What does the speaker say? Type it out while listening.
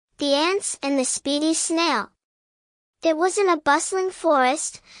The Ants and the Speedy Snail. It was in a bustling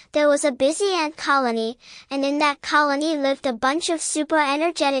forest. There was a busy ant colony, and in that colony lived a bunch of super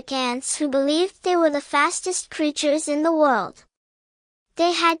energetic ants who believed they were the fastest creatures in the world.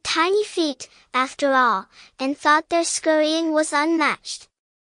 They had tiny feet, after all, and thought their scurrying was unmatched.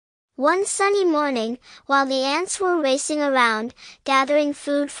 One sunny morning, while the ants were racing around, gathering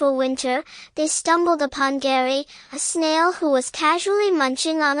food for winter, they stumbled upon Gary, a snail who was casually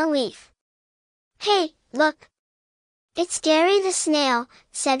munching on a leaf. "Hey, look! It's Gary the snail,"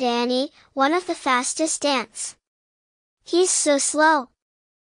 said Annie, one of the fastest ants. "He's so slow.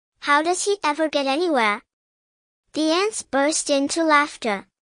 How does he ever get anywhere?" The ants burst into laughter.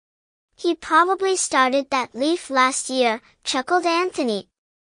 "He probably started that leaf last year," chuckled Anthony.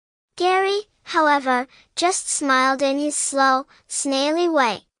 Gary, however, just smiled in his slow, snaily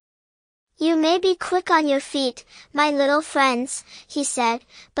way. "You may be quick on your feet, my little friends," he said,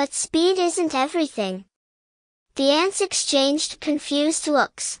 "but speed isn't everything." The ants exchanged confused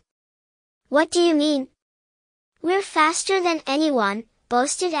looks. "What do you mean?" "We're faster than anyone,"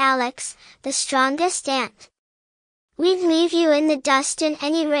 boasted Alex, the strongest ant. "We'd leave you in the dust in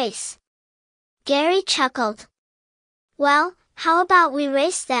any race." Gary chuckled. "Well, how about we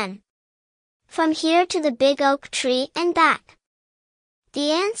race then? From here to the big oak tree and back."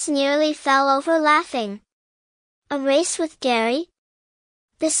 The ants nearly fell over laughing. A race with Gary?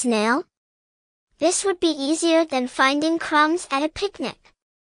 The snail? This would be easier than finding crumbs at a picnic.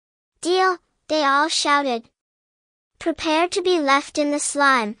 "Deal," they all shouted. "Prepare to be left in the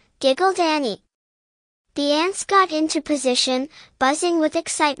slime," giggled Annie. The ants got into position, buzzing with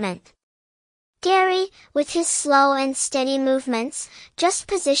excitement. Gary, with his slow and steady movements, just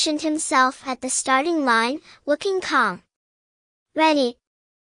positioned himself at the starting line, looking calm. "Ready,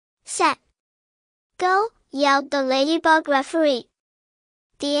 set, go," yelled the ladybug referee.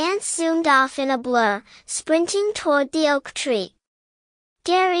 The ants zoomed off in a blur, sprinting toward the oak tree.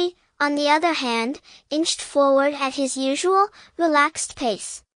 Gary, on the other hand, inched forward at his usual, relaxed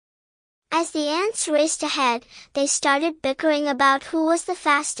pace. As the ants raced ahead, they started bickering about who was the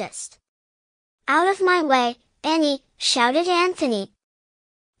fastest. "Out of my way, Annie," shouted Anthony.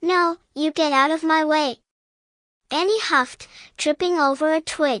 "No, you get out of my way." Annie huffed, tripping over a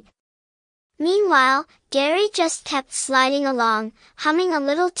twig. Meanwhile, Gary just kept sliding along, humming a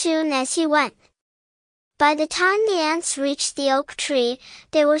little tune as he went. By the time the ants reached the oak tree,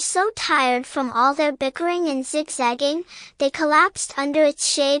 they were so tired from all their bickering and zigzagging, they collapsed under its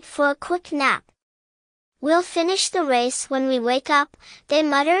shade for a quick nap. "We'll finish the race when we wake up," they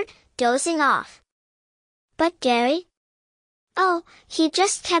muttered, dozing off. But Gary? Oh, he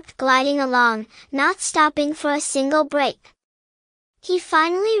just kept gliding along, not stopping for a single break. He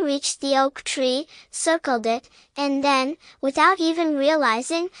finally reached the oak tree, circled it, and then, without even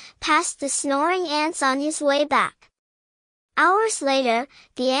realizing, passed the snoring ants on his way back. Hours later,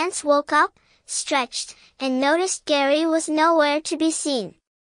 the ants woke up, stretched, and noticed Gary was nowhere to be seen.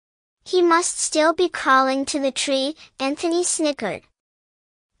 "He must still be crawling to the tree," Anthony snickered.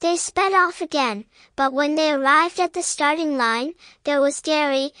 They sped off again, but when they arrived at the starting line, there was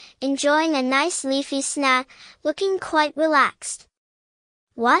Gary, enjoying a nice leafy snack, looking quite relaxed.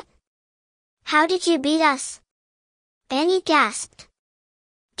 "What? How did you beat us?" Annie gasped.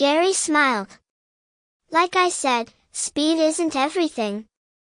 Gary smiled. "Like I said, speed isn't everything.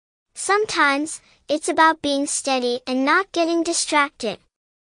 Sometimes, it's about being steady and not getting distracted."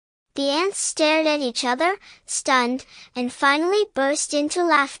 The ants stared at each other, stunned, and finally burst into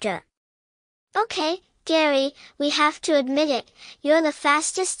laughter. "Okay, Gary, we have to admit it, you're the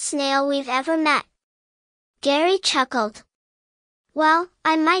fastest snail we've ever met." Gary chuckled. "Well,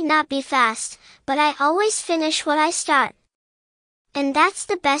 I might not be fast, but I always finish what I start. And that's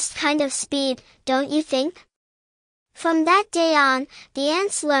the best kind of speed, don't you think?" From that day on, the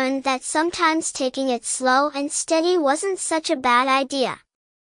ants learned that sometimes taking it slow and steady wasn't such a bad idea.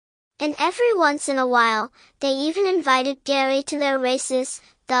 And every once in a while, they even invited Gary to their races,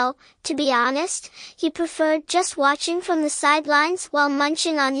 though, to be honest, he preferred just watching from the sidelines while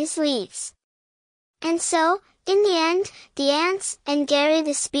munching on his leaves. And so, in the end, the ants and Gary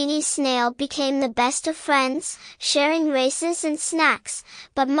the Speedy Snail became the best of friends, sharing races and snacks,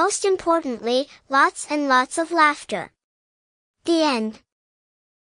 but most importantly, lots and lots of laughter. The end.